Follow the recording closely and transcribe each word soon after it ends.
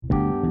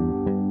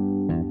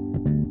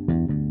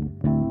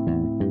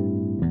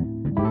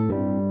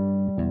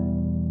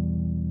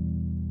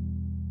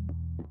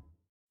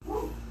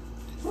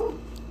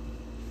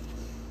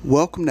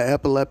Welcome to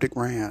Epileptic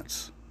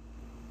Rants.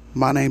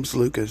 My name's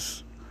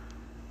Lucas.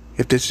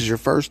 If this is your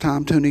first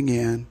time tuning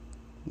in,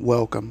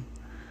 welcome.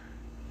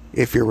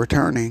 If you're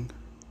returning,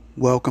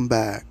 welcome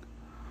back.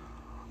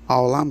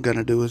 All I'm going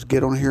to do is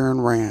get on here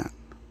and rant.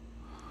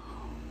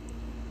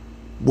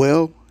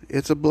 Well,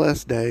 it's a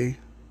blessed day.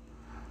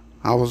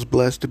 I was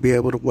blessed to be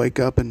able to wake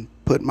up and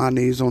put my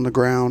knees on the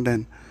ground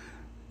and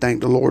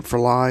thank the Lord for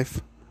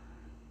life.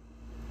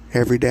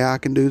 Every day I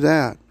can do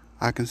that.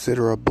 I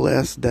consider a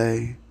blessed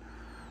day.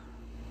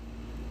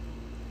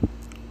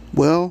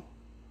 Well,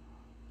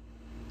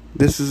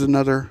 this is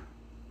another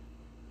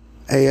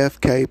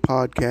AFK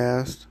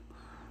podcast.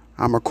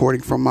 I'm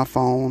recording from my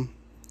phone.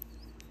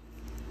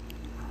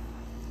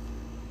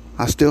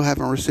 I still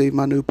haven't received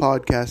my new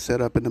podcast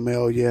set up in the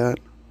mail yet.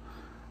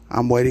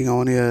 I'm waiting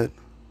on it.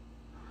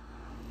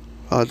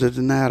 Other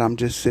than that, I'm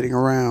just sitting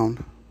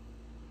around.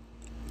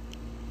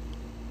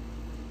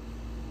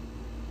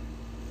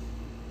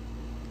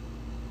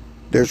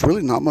 There's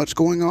really not much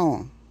going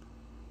on.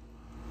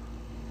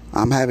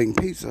 I'm having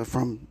pizza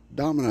from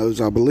Domino's,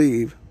 I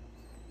believe.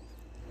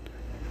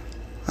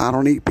 I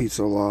don't eat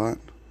pizza a lot.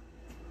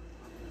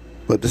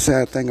 But the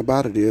sad thing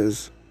about it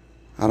is,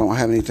 I don't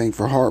have anything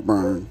for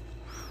heartburn.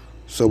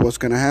 So what's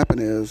going to happen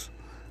is,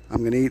 I'm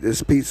going to eat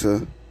this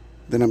pizza,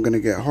 then I'm going to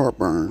get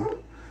heartburn.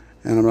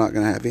 And I'm not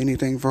going to have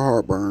anything for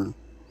heartburn.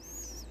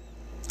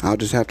 I'll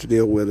just have to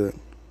deal with it.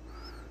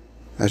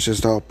 That's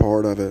just all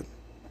part of it.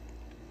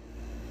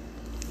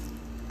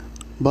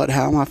 But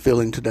how am I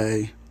feeling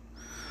today?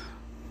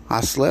 I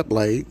slept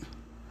late.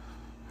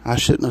 I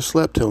shouldn't have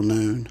slept till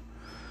noon.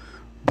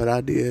 But I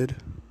did.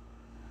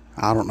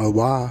 I don't know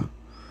why.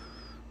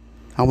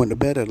 I went to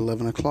bed at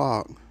 11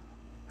 o'clock.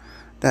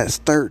 That's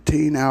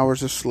 13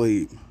 hours of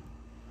sleep.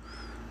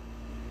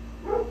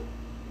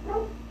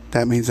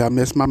 That means I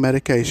missed my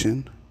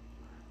medication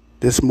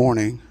this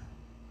morning.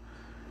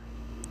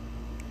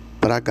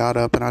 But I got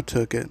up and I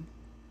took it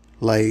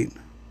late.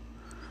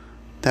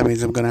 That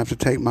means I'm going to have to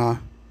take my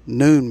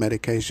noon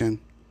medication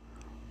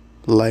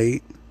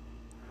late.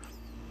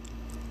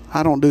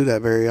 I don't do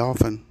that very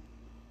often.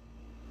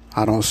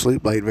 I don't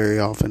sleep late very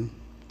often.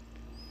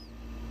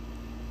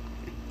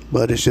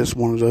 But it's just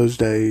one of those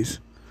days.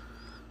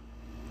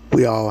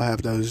 We all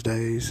have those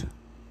days.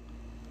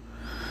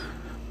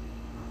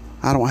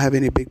 I don't have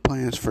any big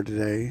plans for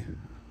today.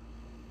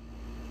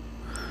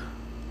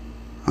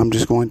 I'm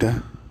just going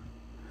to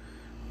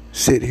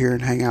sit here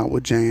and hang out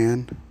with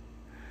Jan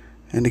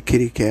and the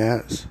kitty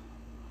cats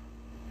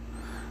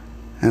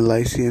and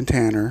Lacey and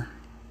Tanner.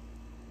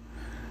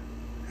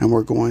 And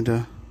we're going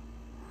to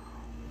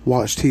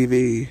watch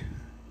TV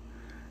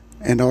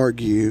and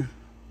argue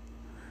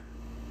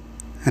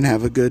and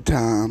have a good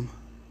time.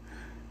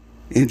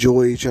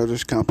 Enjoy each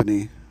other's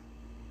company.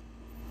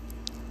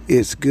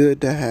 It's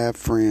good to have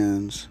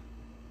friends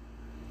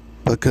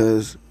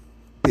because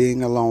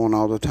being alone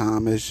all the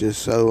time is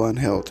just so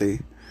unhealthy.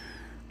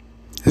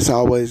 It's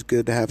always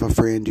good to have a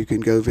friend you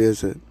can go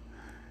visit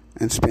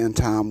and spend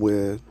time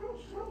with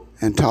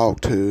and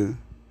talk to.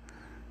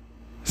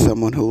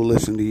 Someone who will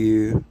listen to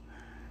you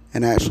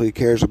and actually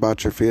cares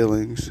about your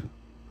feelings.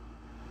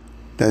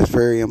 That's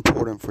very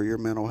important for your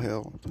mental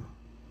health.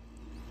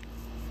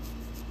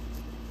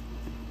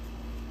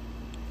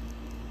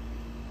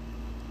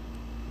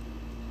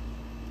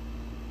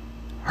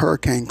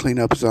 Hurricane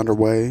cleanup is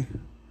underway.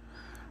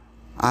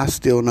 I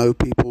still know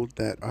people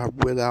that are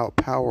without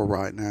power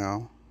right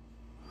now.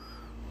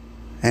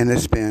 And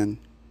it's been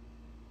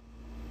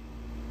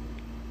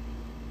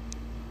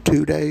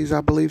 2 days,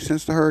 I believe,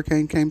 since the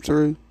hurricane came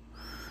through.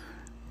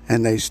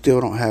 And they still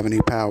don't have any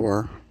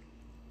power.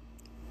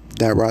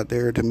 That right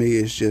there to me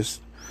is just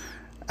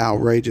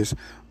outrageous.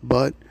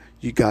 But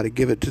you got to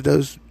give it to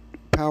those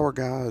power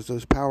guys,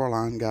 those power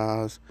line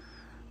guys.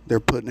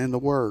 They're putting in the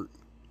work.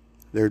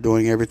 They're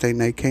doing everything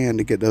they can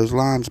to get those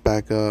lines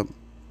back up.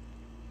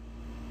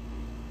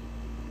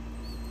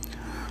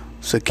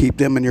 So keep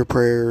them in your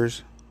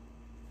prayers.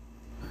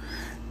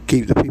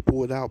 Keep the people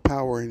without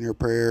power in your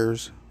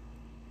prayers.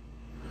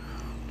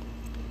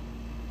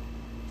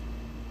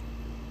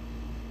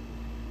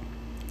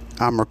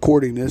 I'm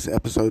recording this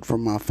episode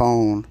from my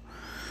phone.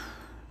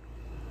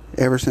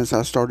 Ever since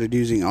I started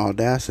using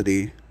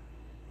Audacity,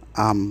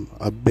 I'm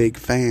a big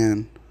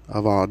fan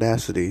of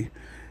Audacity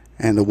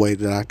and the way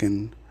that I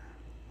can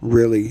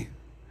really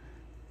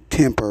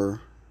temper,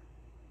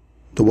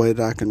 the way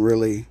that I can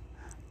really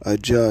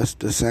adjust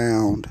the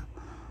sound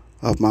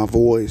of my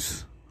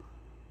voice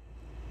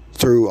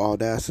through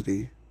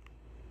Audacity.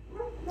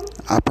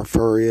 I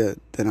prefer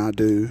it than I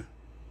do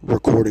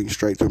recording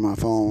straight through my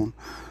phone.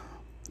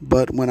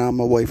 But when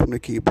I'm away from the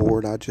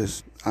keyboard, I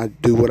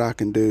do what I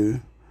can do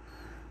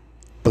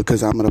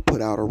because I'm going to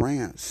put out a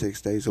rant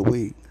 6 days a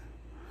week.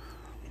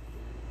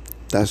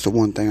 That's the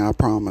one thing I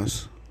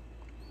promise.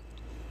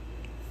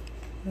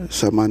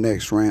 So my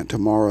next rant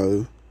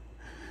tomorrow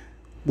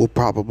will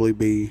probably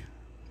be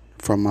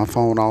from my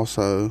phone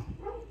also.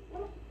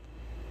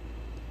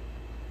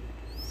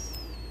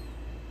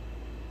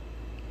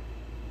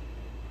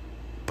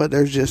 But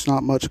there's just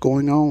not much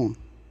going on.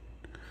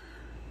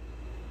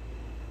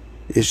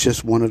 It's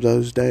just one of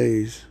those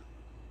days.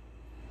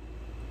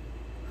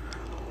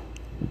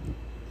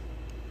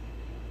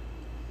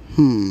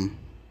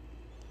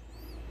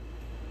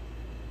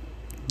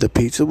 The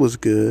pizza was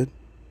good.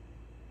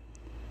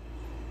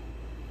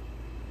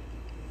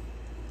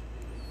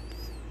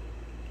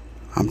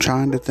 I'm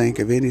trying to think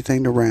of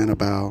anything to rant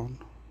about.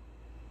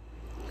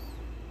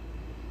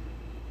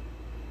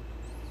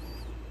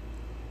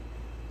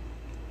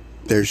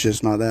 There's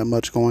just not that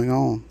much going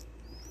on.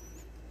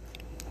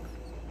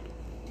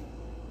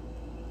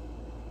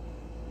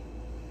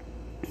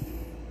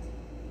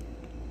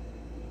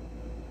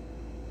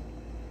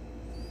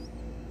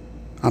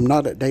 I'm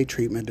not at day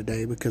treatment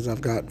today because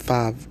I've got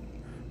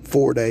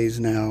 4 days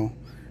now,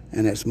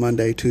 and it's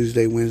Monday,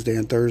 Tuesday, Wednesday,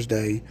 and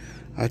Thursday.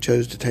 I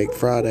chose to take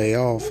Friday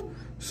off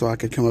so I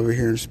could come over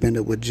here and spend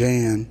it with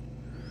Jan.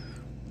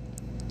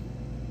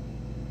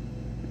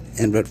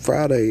 But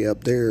Friday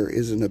up there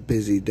isn't a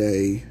busy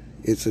day.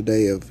 It's a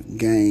day of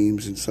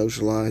games and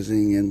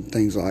socializing and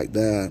things like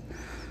that.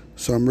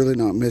 So I'm really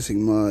not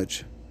missing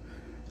much.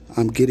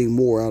 I'm getting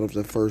more out of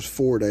the first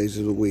 4 days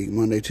of the week,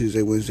 Monday,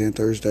 Tuesday, Wednesday, and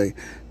Thursday,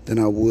 than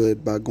I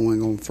would by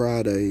going on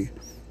Friday,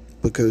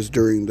 because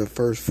during the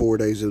first 4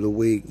 days of the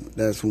week,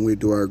 that's when we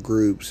do our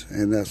groups,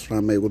 and that's when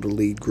I'm able to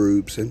lead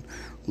groups and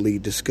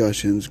lead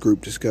discussions,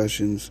 group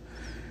discussions,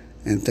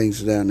 and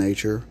things of that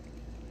nature.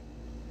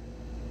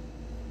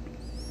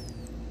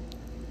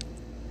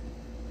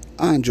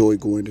 I enjoy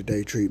going to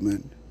day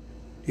treatment.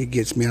 It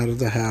gets me out of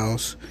the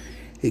house.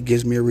 It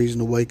gives me a reason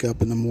to wake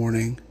up in the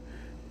morning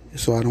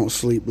so I don't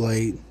sleep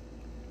late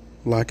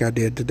like I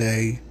did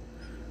today,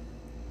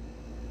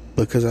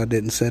 because I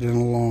didn't set an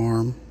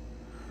alarm,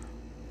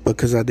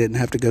 because I didn't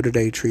have to go to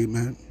day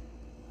treatment.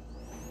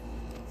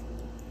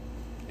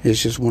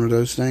 It's just one of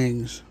those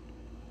things.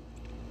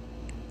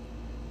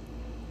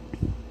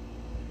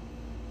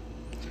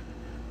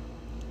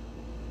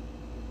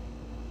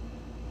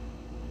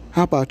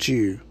 How about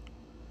you?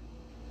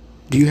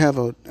 Do you have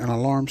an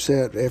alarm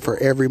set for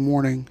every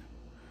morning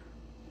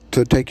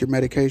to take your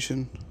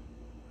medication?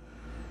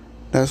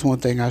 That's one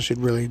thing I should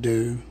really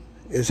do,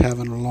 is have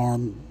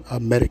a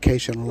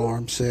medication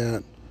alarm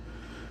set,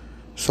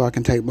 so I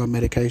can take my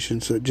medication,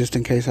 so just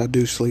in case I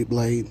do sleep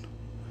late,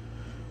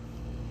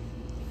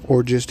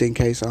 or just in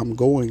case I'm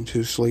going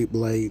to sleep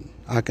late,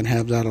 I can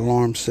have that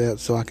alarm set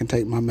so I can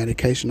take my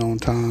medication on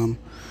time,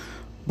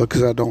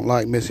 because I don't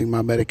like missing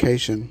my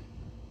medication.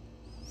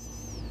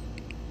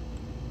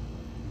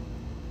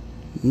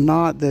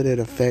 Not that it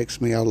affects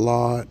me a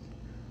lot,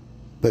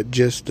 but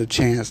just the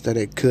chance that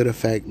it could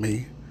affect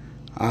me.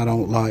 I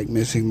don't like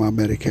missing my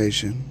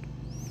medication.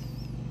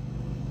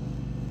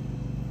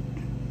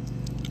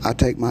 I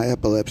take my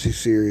epilepsy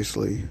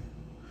seriously.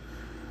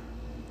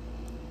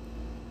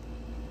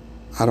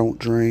 I don't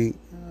drink.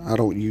 I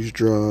don't use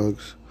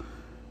drugs.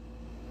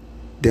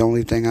 The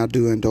only thing I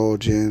do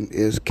indulge in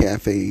is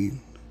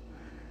caffeine.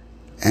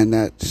 And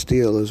that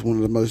still is one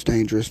of the most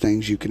dangerous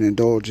things you can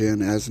indulge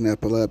in as an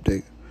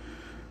epileptic.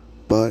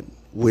 But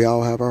we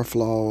all have our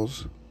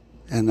flaws,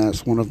 and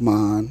that's one of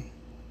mine.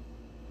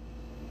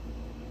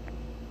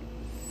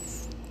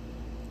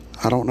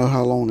 I don't know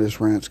how long this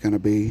rant's going to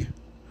be,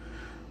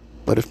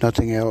 but if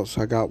nothing else,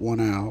 I got one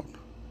out.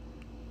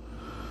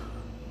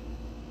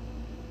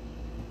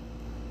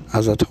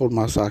 As I told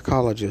my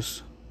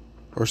psychologist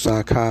or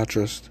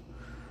psychiatrist,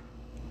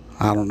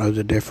 I don't know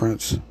the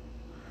difference.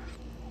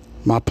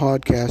 My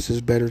podcast is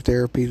better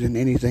therapy than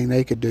anything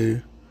they could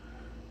do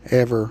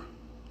ever,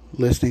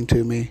 listening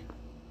to me.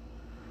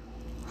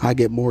 I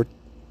get more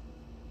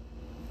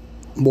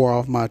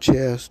off my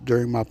chest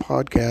during my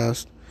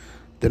podcast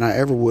than I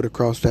ever would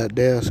across that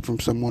desk from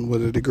someone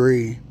with a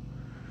degree.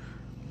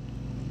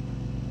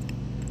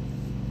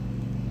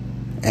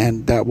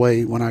 And that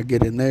way, when I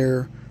get in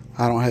there,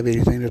 I don't have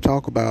anything to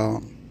talk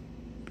about.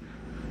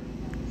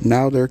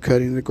 Now they're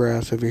cutting the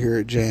grass over here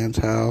at Jan's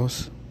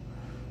house,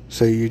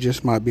 so you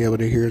just might be able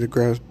to hear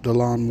the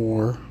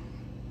lawnmower.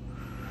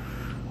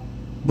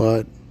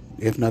 But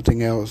if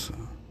nothing else,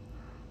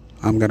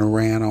 I'm going to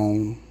rant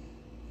on.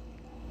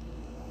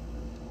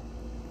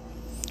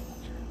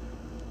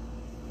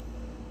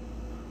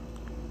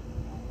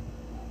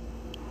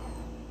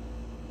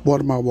 What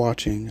am I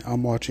watching?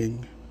 I'm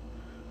watching,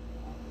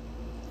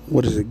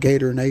 what is it,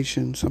 Gator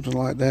Nation, something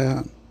like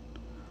that,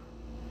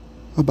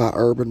 about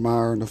Urban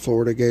Meyer and the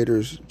Florida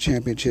Gators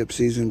championship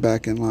season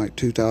back in like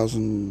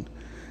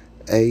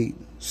 2008,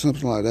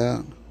 something like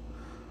that.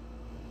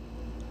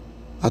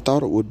 I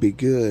thought it would be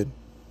good,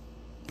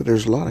 but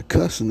there's a lot of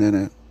cussing in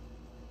it,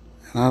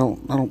 and I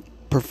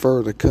don't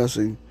prefer the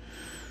cussing.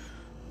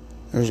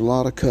 There's a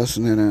lot of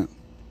cussing in it.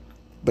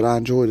 But I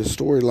enjoy the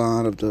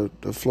storyline of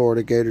the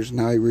Florida Gators and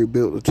how he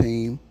rebuilt the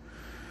team.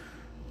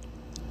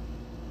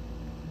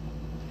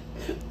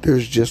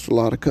 There's just a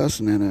lot of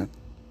cussing in it.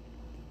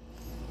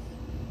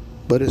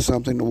 But it's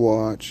something to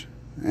watch.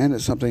 And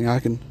it's something I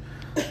can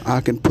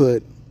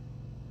put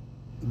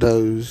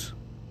those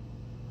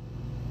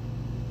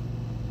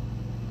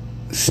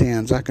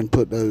sins. I can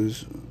put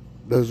those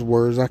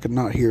words. I could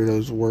not hear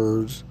those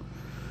words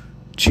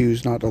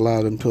choose not to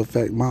allow them to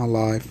affect my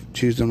life,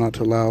 choose them not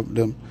to allow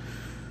them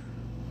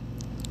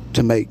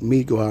to make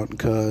me go out and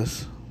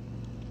cuss.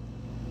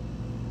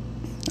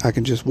 I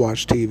can just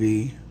watch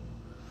TV.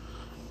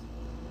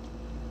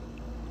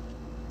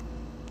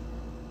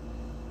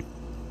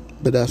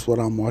 But that's what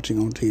I'm watching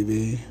on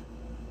TV.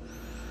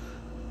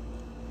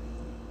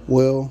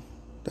 Well,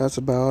 that's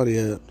about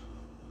it.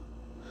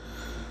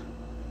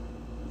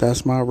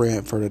 That's my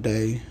rant for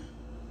today.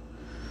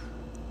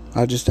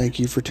 I just thank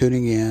you for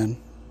tuning in,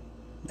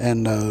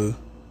 and know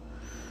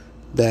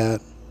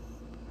that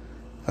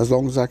as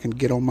long as I can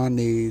get on my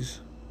knees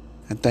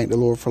and thank the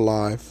Lord for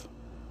life,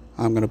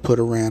 I'm going to put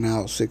a rant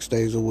out 6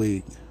 days a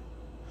week.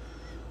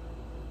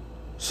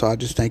 So I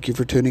just thank you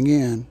for tuning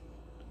in,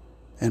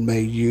 and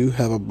may you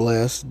have a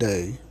blessed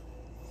day.